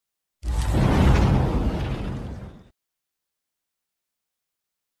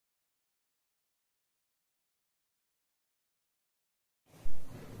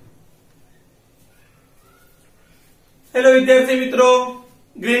Hello વિદ્યાર્થી મિત્રો,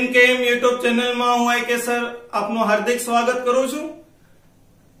 green કેમ યુટ્યુબ ચેનલમાં હું આઈ કે સર આપનું હાર્દિક સ્વાગત કરું છું.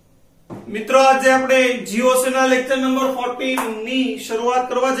 મિત્રો આજે આપણે જીઓસી ના લેક્ચર નંબર 14 ની શરૂઆત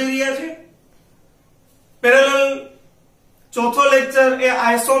કરવા જઈ રહ્યા છીએ. પેરેલલ ચોથો લેક્ચર એ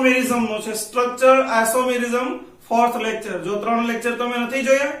આઇસોમેરિઝમ નો છે. Structure આઇસોમેરિઝમ fourth lecture. જો 3 લેક્ચર તમે નથી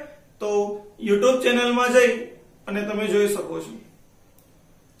જોયા તો યુટ્યુબ ચેનલમાં જઈ અને તમે જોઈ શકો છો.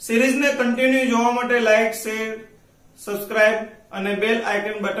 સિરીઝને કન્ટિન્યુ જોવા માટે લાઈક, શેર, સબસ્ક્રાઇબ અને બેલ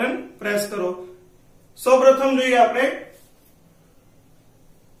આઇકન બટન પ્રેસ કરો. સૌપ્રથમ જોઈએ આપણે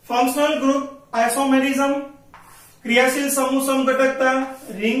ફંક્શનલ ગ્રુપ આઇસોમેરિઝમ, ક્રિયાશીલ સમૂહ સમઘટકતા,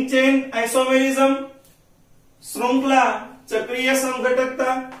 રિંગ ચેન આઇસોમેરિઝમ, શૃંખલા ચક્રીય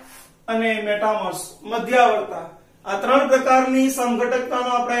સમઘટકતા અને મેટામર્સ મધ્યાવર્તા. આ 3 પ્રકારની સમઘટકતાનો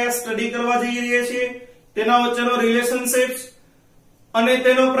આપણે સ્ટડી કરવા જઈ રહ્યા છીએ. તેના વચ્ચેનો રિલેશનશિપ્સ અને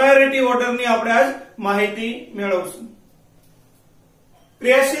તેનો પ્રાયોરિટી ઓર્ડરની આપણે આજ માહિતી મેળવશું.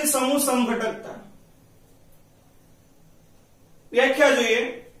 ક્રિયાશીલ સમૂહ સમઘટકતા વ્યાખ્યા જોઈએ.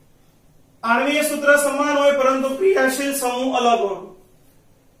 આણ્વીય સૂત્ર સમાન હોય પરંતુ ક્રિયાશીલ સમૂહ અલગ હોય.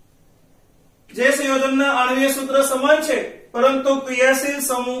 જે સંયોજનના આણ્વીય સૂત્ર સમાન છે પરંતુ ક્રિયાશીલ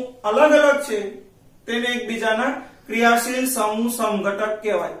સમૂહ અલગ અલગ છે તેને એકબીજાના ક્રિયાશીલ સમૂહ સમઘટક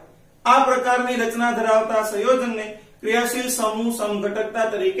કહેવાય. આ પ્રકારની રચના ધરાવતા સંયોજનને ક્રિયાશીલ સમૂહ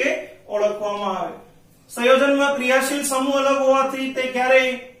સમઘટકતા તરીકે ઓળખવામાં આવે. સંયોજનમાં ક્રિયાશીલ સમૂહ અલગ હોવાથી તે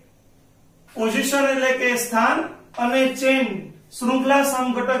ક્યારેય પોઝિશન એટલે કે સ્થાન અને ચેન શૃંખલા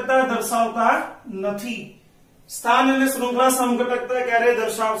સમઘટકતા દર્શાવતા નથી. સ્થાન અને શૃંખલા સમઘટકતા ક્યારેય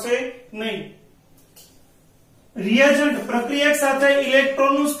દર્શાવશે નહીં. રિએજન્ટ પ્રક્રિયક સાથે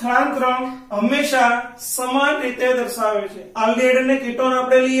ઇલેક્ટ્રોનનું સ્થળાંતરણ હંમેશા સમાન રીતે દર્શાવે છે. આલ્ડીહાઇડ અને કીટોન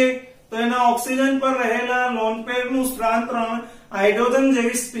આપણે લઈએ તો એના ઓક્સિજન પર રહેલા લોન પેરનું સ્થળાંતરણ હાઇડ્રોજન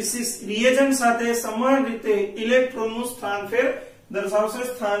જેવી સ્પીસીસ રિએજન્ટ સાથે સમાન રીતે ઇલેક્ટ્રોનનું સ્થાનફેર દર્શાવશે,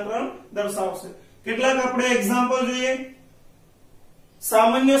 સ્થાનાંતરણ દર્શાવશે. કેટલાક આપણે એક્ઝામ્પલ જોઈએ.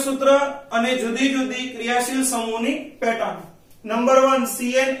 સામાન્ય સૂત્ર અને જુદી જુદી ક્રિયાશીલ સમૂહની પેટર્ન. નંબર 1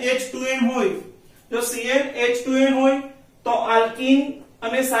 CnH2n હોય. જો CnH2n હોય તો આલ્કીન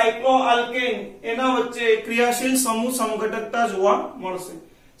અને સાયક્લોઆલ્કેન એના વચ્ચે ક્રિયાશીલ સમૂહ સમઘટકતા જોવા મળશે.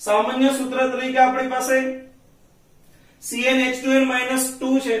 સામાન્ય સૂત્ર તરીકે આપણી પાસે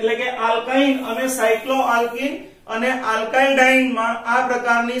CnH2n-2 છે એટલે કે આલ્કાઇન અને સાયક્લોઆલ્કીન અને આલ્કાઇડાઇન માં આ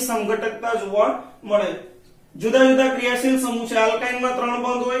પ્રકારની સમઘટકતા જોવા મળે. જુદા જુદા ક્રિયાશીલ સમૂહ છે. આલ્કાઇન માં 3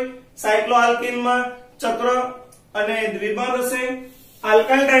 બંધ હોય, સાયક્લોઆલ્કીન માં ચક્ર અને દ્વિબંધ હશે,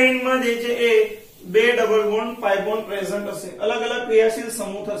 આલ્કાઇડાઇન માં જે છે એ 2 ડબલ બોન્ડ, 5 બોન્ડ પ્રેઝન્ટ હશે. અલગ અલગ ક્રિયાશીલ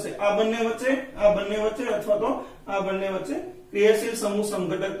સમૂહ થશે. આ બંને વચ્ચે અથવા તો આ બંને વચ્ચે ક્રિયાશીલ સમૂહ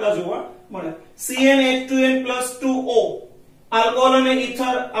સમઘટકતા જોવા મળે. CnH2n+2O આલ્કોહોલ અને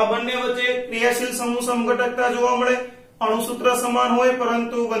ઇથર આ બંને વચ્ચે ક્રિયાશીલ સમૂહ સમઘટકતા જોવા મળે. અણુસૂત્ર સમાન હોય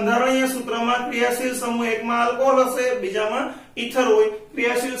પરંતુ બંધારણીય સૂત્રમાં ક્રિયાશીલ સમૂહ એકમાં આલ્કોહોલ હશે, બીજામાં ઇથર હોય.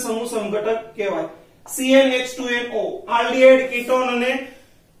 ક્રિયાશીલ સમૂહ સમઘટક કહેવાય. CnH2nO આલ્ડીહાઇડ, કીટોન અને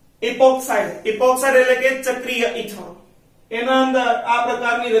ઇપોક્સાઇડ એટલે કે ચક્રીય ઇથર એના અંદર આ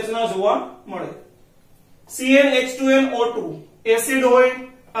પ્રકારની રચના જોવા મળે. CnH2nO2 એસિડ હોય,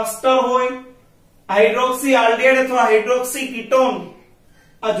 અસ્ટર હોય, હાઇડ્રોક્સી આલ્ડીહાઇડ અથવા હાઇડ્રોક્સી કીટોન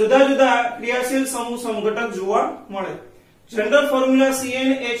આ જુદા જુદા ક્રિયાશીલ સમૂહ સમઘટક જોવા મળે. જનરલ ફોર્મ્યુલા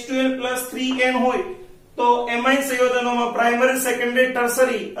CnH2n+3n હોય તો એમાઇન સંયોજનોમાં પ્રાઇમરી, સેકન્ડરી,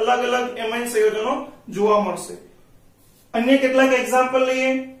 ટર્સરી અલગ અલગ એમાઇન સંયોજનો જોવા મળશે. અન્ય કેટલાક એક્ઝામ્પલ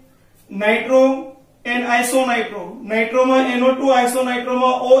લઈએ. Nitro and આઇસોનાઇટ્રો. નાઇટ્રોમાં NO2,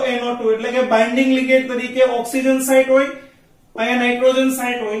 આઇસોનાઇટ્રોમાં ONO2 એટલે કે બાઇન્ડિંગ લિગેન્ડ તરીકે ઓક્સિજન સાઇટ હોય, અહીંયા નાઇટ્રોજન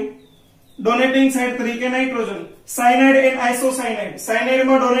સાઇટ હોય. ડોનેટિંગ સાઇટ તરીકે nitrogen. Cyanide and isocyanide.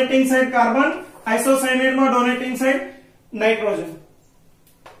 સાયનાઇડમાં donating site carbon, આઇસોસાયનાઇડમાં donating site nitrogen.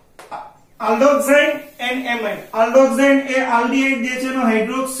 આલ્ડોક્સાઇડ and amine. આલ્ડોક્સાઇડ A aldehyde જે છે એનો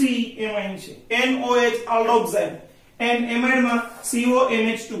હાઇડ્રોક્સી એમાઇન છે, NOH આલ્ડોક્સાઇડ. And એમાઇડમાં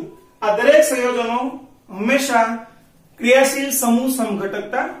CONH2. આ દરેક સંયોજનો હંમેશા ક્રિયાશીલ સમૂહ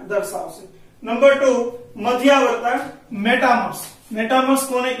સમઘટકતા દર્શાવશે. નંબર 2 મધ્યાવર્તા મેટામર્સ. મેટામર્સ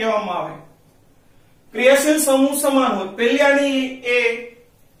કોને કહેવામાં આવે? ક્રિયાશીલ સમૂહ સમાન હોય. પહેલાની એ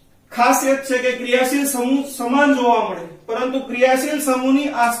ખાસિયત છે કે ક્રિયાશીલ સમૂહ સમાન જોવા મળે પરંતુ ક્રિયાશીલ સમૂહની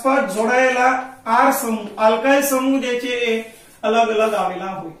આસપાસ જોડાયેલા R સમૂહ, આલ્કાઇલ સમૂહ જે છે એ અલગ અલગ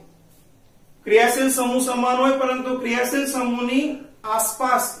આવેલા હોય. ક્રિયાશીલ સમૂહ સમાન હોય પરંતુ ક્રિયાશીલ સમૂહની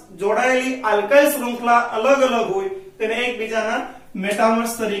આસપાસ જોડાયેલી આલ્કાઇલ શૃંખલા અલગ અલગ હોય તેને એકબીજાના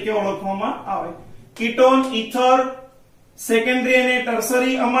મેટામર્સ તરીકે ઓળખવામાં આવે. કીટોન, ઇથર, સેકન્ડરી અને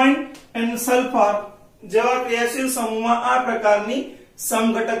ટર્સરી અમાઇન અને સલ્ફર જેવા ક્રિયાશીલ સમૂહમાં આ પ્રકારની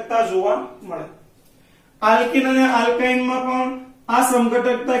સમઘટકતા જોવા મળે. આલ્કીન અને આલ્કાઇન માં પણ આ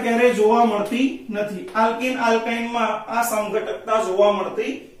સમઘટકતા ક્યારે જોવા મળતી નથી. આલ્કીન આલ્કાઇન માં આ સમઘટકતા જોવા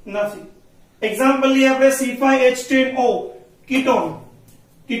મળતી નથી. એક્ઝામ્પલ લઈએ આપણે C5H10O કીટોન.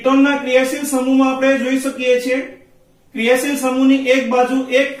 કીટોન ના ક્રિયાશીલ સમૂહમાં આપણે જોઈ શકીએ છીએ ક્રિયાશીલ સમૂહની એક બાજુ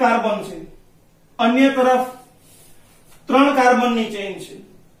એક કાર્બન છે, અન્ય તરફ 3 કાર્બનની ચેઇન છે.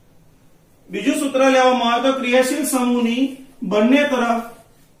 બીજું સૂત્ર લેવામાં આવે તો ક્રિયાશીલ સમૂહની બંને તરફ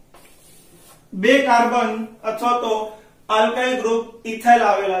 2 કાર્બન અથવા તો આલ્કાઇલ ગ્રુપ ઇથાઇલ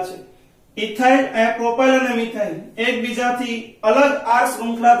આવેલા છે. ઇથાઇલ એ પ્રોપાઇલ અને મિથાઇલ એકબીજાથી અલગ R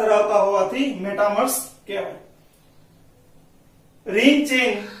શૃંખલા ધરાવતા હોવાથી મેટામર્સ કહેવાય. રિંગ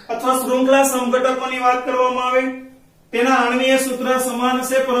ચેઇન અથવા શૃંખલા સમઘટકોની વાત કરવામાં આવે તેના આણ્વીય સૂત્ર સમાન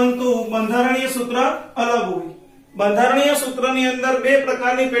હશે પરંતુ બંધારણીય સૂત્ર અલગ હોય. બંધારણીય સૂત્રની અંદર 2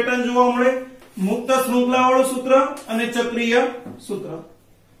 પ્રકારની પેટર્ન જોવા મળે, મુક્ત શૃંખલાવાળું સૂત્ર અને ચક્રીય સૂત્ર.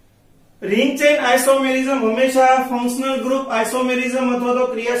 રિંગ ચેઇન આઇસોમેરિઝમ હંમેશા ફંક્શનલ ગ્રુપ આઇસોમેરિઝમ અથવા તો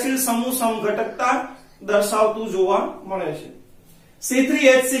ક્રિયાશીલ સમૂહ સમઘટકતા દર્શાવતું જોવા મળે છે.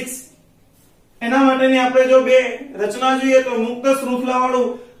 C3H6 એના માટેની આપણે જો 2 રચના જોઈએ તો મુક્ત શૃંખલાવાળું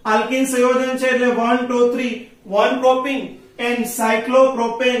આલ્કીન સંયોજન છે એટલે 1 2 3 1 પ્રોપીન એન્ડ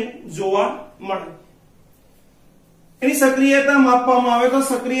સાયક્લોપ્રોપેન જોવા મળે. એની સક્રિયતા માપવામાં આવે તો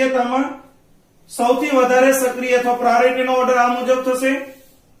સક્રિયતામાં સૌથી વધારે સક્રિય અથવા પ્રાયોરિટીનો ઓર્ડર આ મુજબ થશે.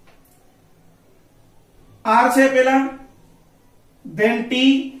 R છે પેલા, then T,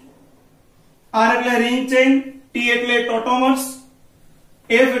 R એટલે રિંગ ચેઇન, T એટલે ટોટોમર્સ,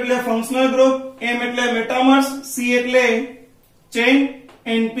 F એટલે ફંક્શનલ ગ્રુપ, M એટલે મેટામર્સ, C એટલે ચેઇન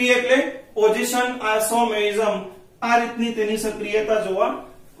and P એટલે પોઝિશન આઇસોમેરિઝમ. આ રીતની તેની સક્રિયતા જોવા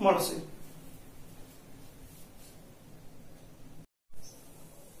મળશે.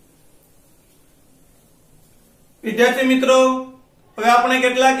 વિદ્યાર્થી મિત્રો હવે આપણે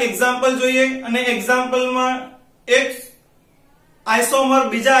કેટલાક એક્ઝામ્પલ જોઈએ અને એક્ઝામ્પલમાં એક આઇસોમર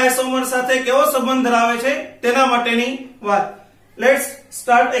બીજા આઇસોમર સાથે કેવો સંબંધ ધરાવે છે તેના માટેની વાત. Let's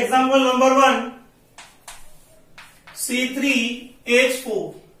start example number 1 C3H4.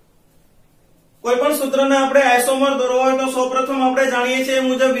 કોઈ પણ સૂત્રને આપણે આઇસોમર દોરવો હોય તો સૌપ્રથમ આપણે જાણીએ છીએ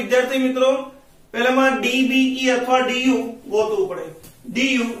મુજબ વિદ્યાર્થી મિત્રો પહેલામાં DBE અથવા DU ગોતવું પડે.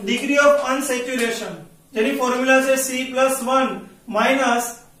 DU ડિગ્રી ઓફ અનસેચ્યુરેશન જેની ફોર્મ્યુલા છે C+1 માઇનસ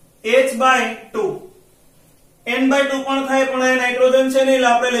H/2. N/2 પણ થાય પણ એ નાઇટ્રોજન છે ને એટલે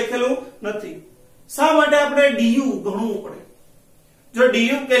આપણે લખેલું નથી. શા માટે આપણે DU ગણવું પડે? જો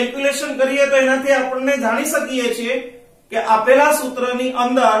DU કેલ્ક્યુલેશન કરીએ તો એનાથી આપણે જાણી શકીએ છીએ કે આપેલા સૂત્રની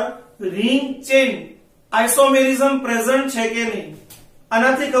અંદર રિંગ ચેઇન આઇસોમેરિઝમ પ્રેઝન્ટ છે કે નહીં.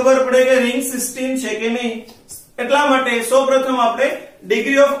 આનાથી ખબર પડે કે રિંગ સિસ્ટીન છે કે નહીં. એટલા માટે સૌપ્રથમ આપણે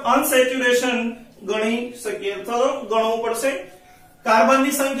ડિગ્રી ઓફ અનસેચ્યુરેશન ગણી શકીએ અથવા ગણવું પડશે.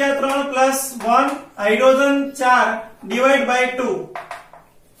 કાર્બનની સંખ્યા 3 plus 1 hydrogen 4 divide by 2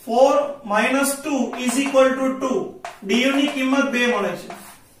 4 minus 2 is equal to 2. DU ની કિંમત 2 મળે છે.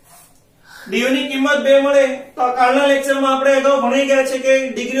 DU ની કિંમત 2 મળે તો કાલના લેક્ચરમાં આપણે અગાઉ ભણી ગયા છે કે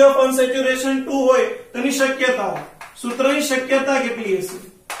ડિગ્રી ઓફ અનસેચ્યુરેશન 2 હોય તેની શક્યતાઓ સૂત્રની શક્યતા કેટલી હશે.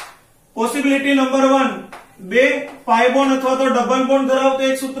 પોસિબિલિટી નંબર 1 2 પાઇ બોન્ડ અથવા તો ડબલ બોન્ડ ધરાવતું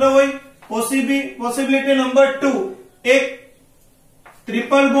એક સૂત્ર હોય. પોસિબિલિટી નંબર 2 એક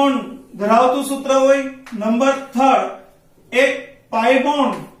ટ્રિપલ બોન્ડ ધરાવતું સૂત્ર હોય. નંબર 3 એક પાઇ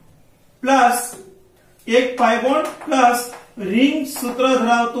બોન્ડ પ્લસ રિંગ સૂત્ર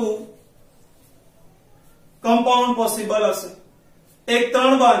ધરાવતું કમ્પાઉન્ડ પોસિબલ હશે. એક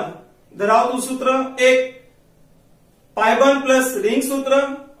 3 બાદ ધરાવતું સૂત્ર, એક પાઇ બોન્ડ પ્લસ રિંગ સૂત્ર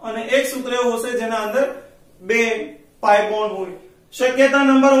અને એક સૂત્ર એવું હશે જેના અંદર 2 પાઇ બોન્ડ હોય. શક્યતા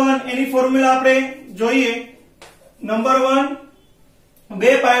નંબર 1 એની ફોર્મ્યુલા આપણે જોઈએ. Number 1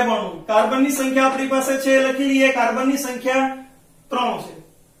 2 pi bond. કાર્બનની સંખ્યા આપણી પાસે છે લખી લઈએ. કાર્બનની સંખ્યા 3 છે.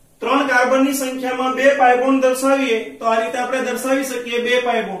 3 કાર્બનની સંખ્યામાં 2 પાઇ બોન્ડ દર્શાવીએ તો આ રીતે આપણે દર્શાવી શકીએ 2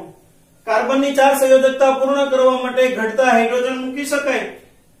 પાઇ બોન્ડ. કાર્બનની 4 સંયોજકતા પૂર્ણ કરવા માટે ઘટતા હાઇડ્રોજન મૂકી શકાય.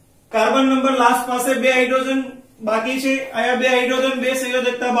 કાર્બન નંબર લાસ્ટ પાસે 2 હાઇડ્રોજન બાકી છે. આયા 2 હાઇડ્રોજન 2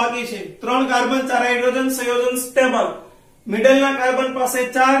 સંયોજકતા બાકી છે. 3 કાર્બન 4 હાઇડ્રોજન સંયોજન સ્ટેબલ. મિડલના કાર્બન પાસે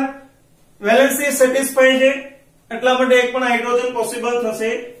 4 વેલેન્સી સેટિસ્ફાઈ છે એટલા માટે એક પણ હાઇડ્રોજન પોસિબલ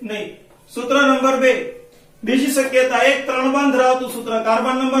થશે નહીં. સૂત્ર નંબર 2 બીજી શક્યતા એક 3 બંધ ધરાવતું સૂત્ર.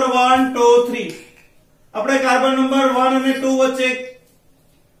 Carbon number 1 2 3. આપણે કાર્બન નંબર 1 અને 2 વચ્ચે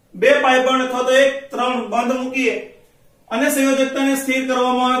 2 પાઇ બોન્ડ અથવા તો એક 3 બંધ મૂકીએ અને સંયોજકતાને સ્થિર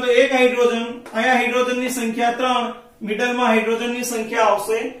કરવામાં આવે તો એક હાઇડ્રોજન, આયા હાઇડ્રોજનની સંખ્યા 3, મિડલમાં હાઇડ્રોજનની સંખ્યા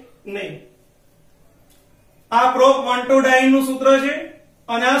આવશે નહીં. આ પ્રોપ 1,2 ડાઇન નું સૂત્ર છે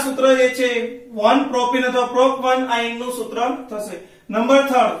અને આ સૂત્ર જે છે 1 પ્રોપીન અથવા પ્રોપ 1 આયન નું સૂત્ર થશે. નંબર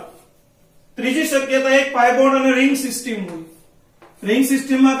 3 ત્રીજી શક્યતા એક પાઈ બોન્ડ અને રિંગ સિસ્ટમ હોય. રિંગ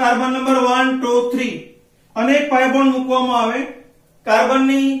સિસ્ટમમાં કાર્બન નંબર 1 2 3 અને એક પાઈ બોન્ડ મૂકવામાં આવે.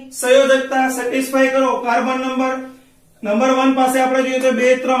 કાર્બનની સંયોજકતા સેટિસ્ફાઈ કરો. કાર્બન નંબર 1 પાસે આપણે જોઈએ તો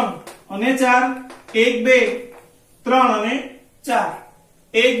 2 3 અને 4, 1 2 3 અને 4,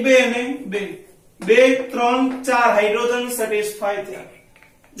 1 2 અને 2, 2 3 4 હાઇડ્રોજન સેટિસ્ફાઈ થયા.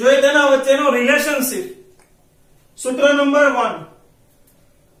 જોઈએ તેના વચ્ચેનો રિલેશનશિપ. સૂત્ર નંબર 1.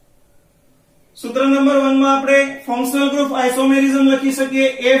 સૂત્ર નંબર 1 માં આપણે ફંક્શનલ ગ્રુપ આઇસોમેરિઝમ લખી શકીએ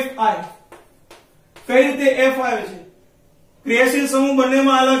Fi. કઈ રીતે F આવે છે? ક્રિયાશીલ સમૂહ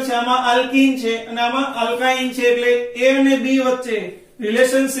બંનેમાં અલગ છે. આમાં આલ્કીન છે અને આમાં આલ્કાઇન છે, એટલે A અને B વચ્ચે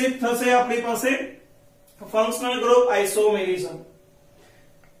રિલેશનશિપ થશે આપણી પાસે ફંક્શનલ ગ્રુપ આઇસોમેરિઝમ.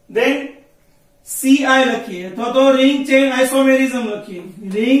 ધેન CI લખીએ અથવા તો રિંગ ચેન આઇસોમેરિઝમ લખીએ.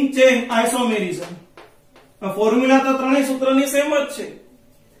 Ring chain આઇસોમેરિઝમ. ફોર્મ્યુલા તો ત્રણેય સૂત્રની સેમ જ છે,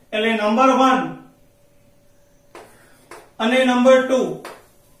 એટલે નંબર 1 અને number 2,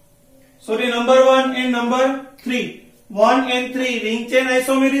 sorry number 1 and number 3, 1 and 3 ring chain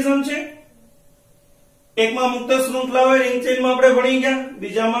આઇસોમેરિઝમ છે. એકમાં મુક્ત શૃંખલા હોય, રિંગ ચેનમાં આપણે ભણી ગયા,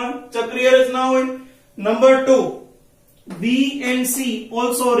 બીજામાં ચક્રીય રચના હોય. Number 2 B and C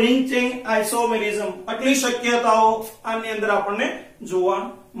also ring chain isomerism. આટલી શક્યતાઓ આની અંદર આપણને જોવા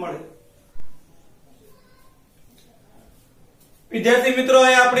મળે. વિદ્યાર્થી મિત્રો,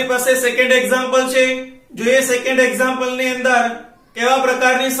 આ આપણી પાસે સેકન્ડ એક્ઝામ્પલ છે. જોઈએ સેકન્ડ એક્ઝામ્પલ ની અંદર કેવા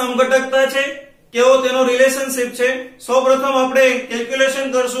પ્રકારની સમઘટકતા છે, કેવો તેનો રિલેશનશિપ છે. સૌપ્રથમ આપણે કેલ્ક્યુલેશન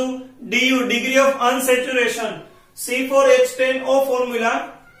કરશું. DU degree of અનસેચ્યુરેશન, C4H10O formula.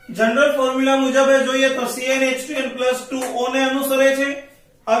 General formula મુજબ જોઈએ તો CnH2n+2O ને અનુસરે છે.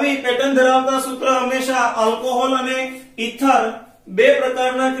 આવી પેટર્ન ધરાવતા સૂત્ર હંમેશા આલ્કોહોલ અને ઇથર બે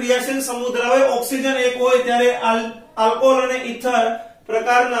પ્રકારના ક્રિયાશીલ સમૂહ ધરાવે. ઓક્સિજન એક હોય ત્યારે આલ્કોહોલ અને ઇથર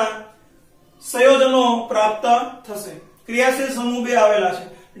પ્રકારના સંયોજનો પ્રાપ્ત થશે. ક્રિયાશીલ સમૂહ બે આવેલા છે.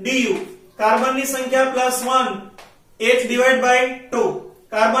 DU કાર્બનની સંખ્યા +1 H/2.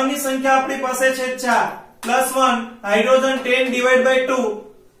 કાર્બનની સંખ્યા આપણી પાસે છે 4 +1 હાઇડ્રોજન 10/2,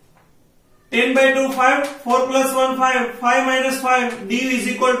 10/2 5, 4 + 1 5, 5 - 5, Du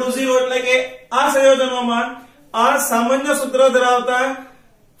 = 0. એટલે કે આ સંયોજનોમાં આ સામાન્ય સૂત્ર ધરાવતા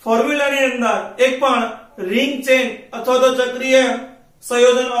ફોર્મ્યુલાની અંદર એક પણ રિંગ ચેન અથવા તો ચક્રીય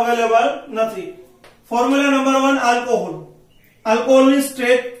સંયોજન અવેલેબલ નથી. Formula number 1 alcohol. આલ્કોહોલની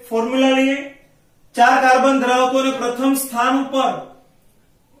straight formula લઈએ. 4 કાર્બન ધરાવતો અને પ્રથમ સ્થાન ઉપર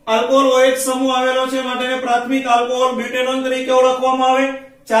આલ્કોહોલ OH સમૂહ આવેલો છે, માટે પ્રાથમિક આલ્કોહોલ બ્યુટેનોન તરીકે ઓળખવામાં આવે.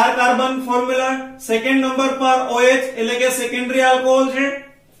 4 કાર્બન ફોર્મ્યુલા. સેકન્ડ નંબર પર OH એટલે કે સેકન્ડરી આલ્કોહોલ છે.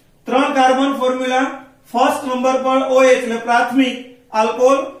 3 કાર્બન ફોર્મ્યુલા. ફર્સ્ટ નંબર પર OH એટલે પ્રાથમિક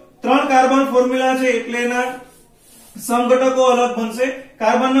આલ્કોહોલ. 3 કાર્બન ફોર્મ્યુલા છે એટલે એના સમઘટકો અલગ બનશે.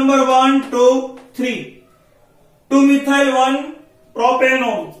 Carbon number 1 2 3, 2 methyl 1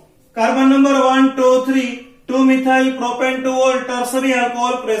 propanol. Carbon number 1 2 3, 2 methyl propane 2 tertiary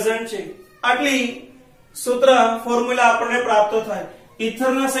alcohol present છે. આટલી સૂત્ર ફોર્મ્યુલા આપણને પ્રાપ્ત થાય.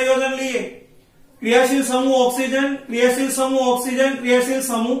 ઇથરના સંયોજન લઈએ. ક્રિયાશીલ સમૂહ ઓક્સિજન, ક્રિયાશીલ સમૂહ ઓક્સિજન, ક્રિયાશીલ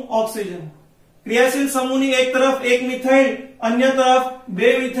સમૂહ ઓક્સિજન. ક્રિયાશીલ સમૂહની એક તરફ એક મિથાઇલ, અન્ય તરફ બે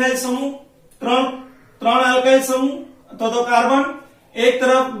મિથાઇલ સમૂહ, ત્રણ આલ્કાઇલ સમૂહ અથવા તો કાર્બન. એક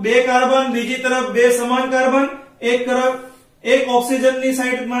તરફ બે કાર્બન, બીજી તરફ બે સમાન કાર્બન. એક તરફ એક ઓક્સિજનની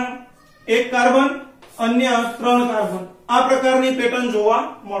સાઈડમાં એક કાર્બન, અન્ય 3 કાર્બન. આ પ્રકારની પેટર્ન જોવા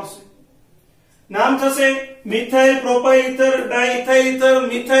મળશે. નામ થશે methyl propyl ether, ડાઇથાઇલ ether,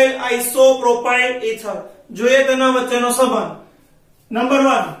 methyl આઇસોપ્રોપાઇલ ether. જોઈએ તેના વચ્ચેનો સંબંધ. Number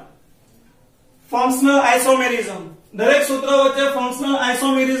 1 functional આઇસોમેરિઝમ. દરેક સૂત્ર વચ્ચે ફંક્શનલ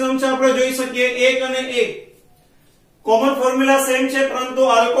આઇસોમેરિઝમ છે, આપણે જોઈ શકીએ 1 અને 1. કોમન ફોર્મ્યુલા સેમ છે, પરંતુ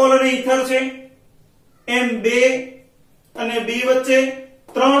આલ્કોહોલ અને ઇથર છે. એમ 2 અને B વચ્ચે,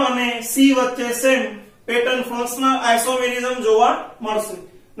 3 અને C વચ્ચે સેમ પેટર્ન ફંક્શનલ આઇસોમેરિઝમ જોવા મળશે.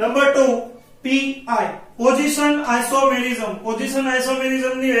 Number 2 PI position આઇસોમેરિઝમ. પોઝિશન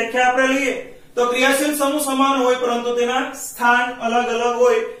આઇસોમેરિઝમ ની વ્યાખ્યા આપણે લઈએ તો ક્રિયાશીલ સમૂહ સમાન હોય પરંતુ તેના સ્થાન અલગ અલગ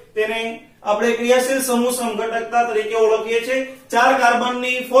હોય, તેને આપણે ક્રિયાશીલ સમૂહ સમઘટકતા તરીકે ઓળખીએ છીએ. 4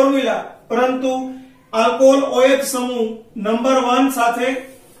 કાર્બનની ફોર્મ્યુલા, પરંતુ આલ્કોહોલ OH સમૂહ નંબર 1 સાથે,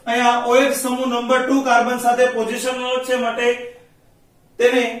 અહીંયા OH સમૂહ નંબર 2 કાર્બન સાથે પોઝિશન અલગ છે, માટે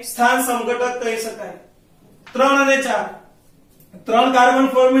તેને સ્થાન સમઘટક કહી શકાય. 3 અને 4 3 કાર્બન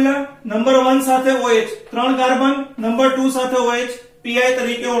ફોર્મ્યુલા, નંબર 1 સાથે OH, 3 કાર્બન, નંબર 2 સાથે OH, PI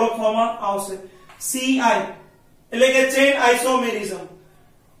તરીકે ઓળખવામાં આવશે. CI એટલે કે ચેન આઇસોમેરિઝમ.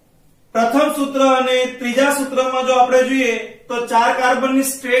 પ્રથમ સૂત્ર અને ત્રીજા સૂત્રમાં જો આપણે જોઈએ તો 4 કાર્બનની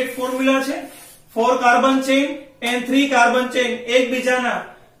સ્ટ્રેટ ફોર્મ્યુલા છે. 4 carbon chain and 3 carbon chain એકબીજાના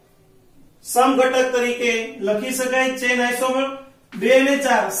સમઘટક તરીકે લખી શકાય ચેન આઇસોમર 2 અને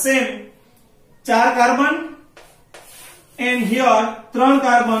 4 same 4 carbon and here 3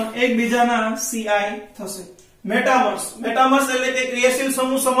 carbon એકબીજાના CI થશે મેટામર્સ એટલે કે ક્રિયાશીલ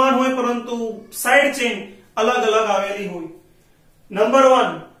સમૂહ સમાન હોય પરંતુ સાઇડ ચેન અલગ અલગ આવેલી હોય નંબર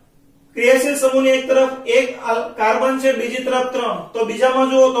 1 ક્રિયાશીલ સમૂહની એક તરફ એક કાર્બન છે બીજી તરફ 3 તો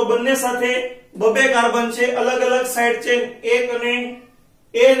બીજામાં જુઓ તો બંને સાથે બબે કાર્બન છે અલગ અલગ સાઇડ ચેન એક અને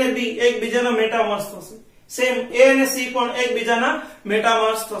A અને B એકબીજાના મેટામર્સ થશે સેમ A અને C પણ એકબીજાના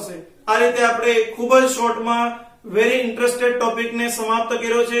મેટામર્સ થશે આ રીતે આપણે ખૂબ જ શોર્ટમાં વેરી ઇન્ટરેસ્ટેડ ટોપિક ને સમાપ્ત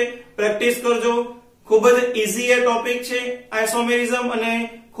કર્યો છે પ્રેક્ટિસ કરજો ખૂબ જ ઈઝી એ ટોપિક છે આઇસોમેરિઝમ અને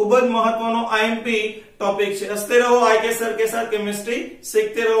ખૂબ જ મહત્વનો IMP टॉपिक છે હસતે રહો આઈ કે સર કે સાથ કેમિસ્ટ્રી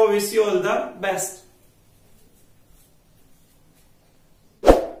सीखते रहो wish you all the best.